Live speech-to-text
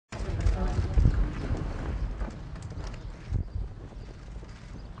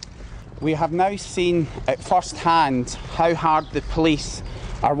We have now seen at first hand how hard the police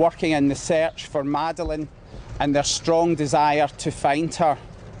are working in the search for Madeleine and their strong desire to find her.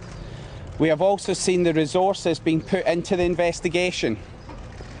 We have also seen the resources being put into the investigation.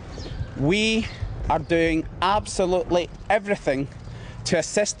 We are doing absolutely everything to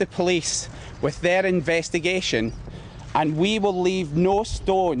assist the police with their investigation, and we will leave no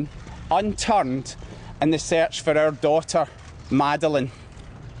stone unturned in the search for our daughter, Madeleine.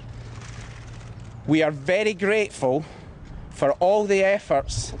 We are very grateful for all the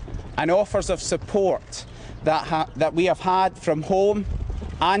efforts and offers of support that we have had from home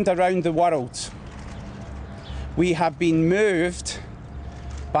and around the world. We have been moved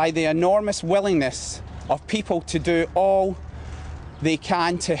by the enormous willingness of people to do all they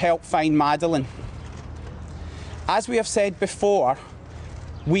can to help find Madeleine. As we have said before,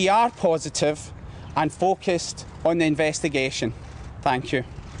 we are positive and focused on the investigation. Thank you.